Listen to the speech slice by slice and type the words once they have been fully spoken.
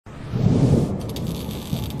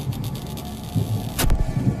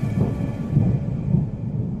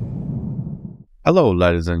Hello,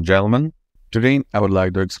 ladies and gentlemen. Today, I would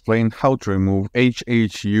like to explain how to remove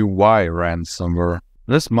HHUY ransomware.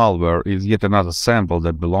 This malware is yet another sample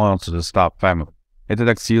that belongs to the stop family. It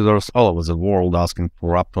detects users all over the world asking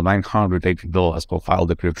for up to $980 for file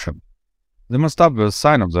decryption. The most obvious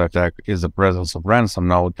sign of the attack is the presence of ransom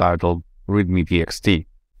node titled readme.txt,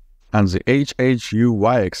 and the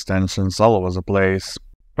HHUY extensions all over the place.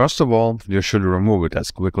 First of all, you should remove it as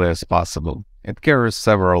quickly as possible. It carries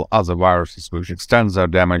several other viruses which extend their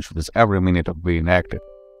damage with every minute of being active.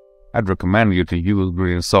 I'd recommend you to use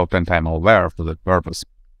Gridinsoft Anti-Malware for that purpose.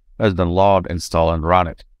 Let's download, install, and run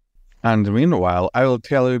it. And meanwhile, I will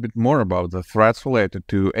tell you a bit more about the threats related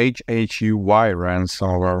to HHUY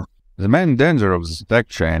ransomware. The main danger of this attack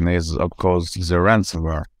chain is, of course, the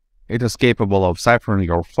ransomware. It is capable of ciphering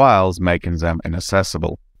your files, making them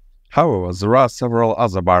inaccessible. However, there are several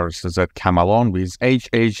other viruses that come along with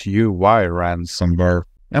HHUY ransomware.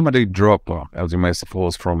 MD Dropper, as you may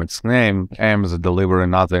suppose from its name, aims at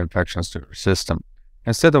delivering other infections to your system.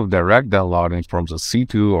 Instead of direct downloading from the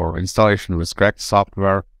C2 or installation with cracked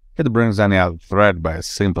software, it brings any other threat by a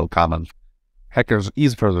simple command. Hackers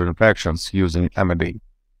ease further infections using MD.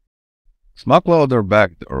 Smokeloader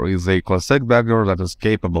Backdoor is a classic backdoor that is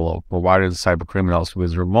capable of providing cybercriminals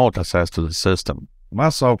with remote access to the system.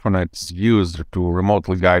 Most often it's used to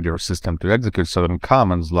remotely guide your system to execute certain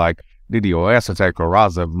commands like DDoS attack or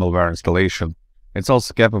other malware installation. It's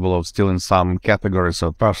also capable of stealing some categories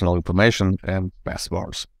of personal information and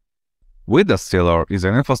passwords. Window Stealer is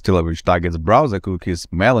an info stealer which targets browser cookies,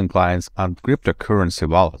 mailing clients, and cryptocurrency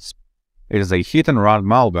wallets. It is a hit-and-run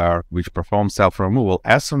malware which performs self-removal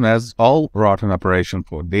as soon as all routine operations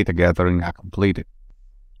for data gathering are completed.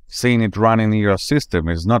 Seeing it running in your system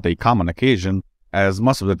is not a common occasion, as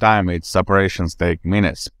most of the time its operations take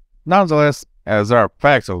minutes. Nonetheless, as there are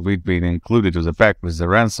facts of it being included to the pack with the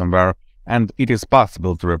ransomware, and it is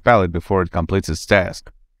possible to repel it before it completes its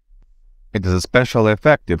task. It is especially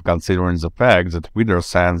effective considering the fact that Reader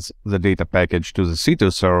sends the data package to the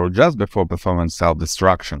C2 server just before performing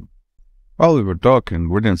self-destruction. While we were talking,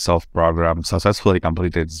 Gridinsoft program successfully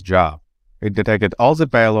completed its job. It detected all the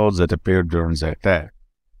payloads that appeared during the attack.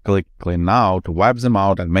 Click Clean Now to wipe them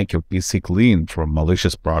out and make your PC clean from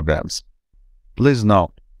malicious programs. Please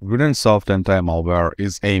note, Gridinsoft Anti-Malware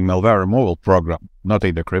is a malware removal program, not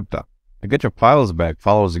a decryptor. To get your files back,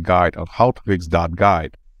 follow the guide on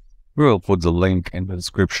howtofix.guide. We will put the link in the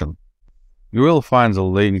description. You will find the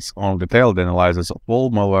links on detailed analysis of all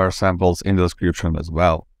malware samples in the description as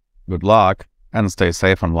well. Good luck and stay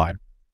safe online.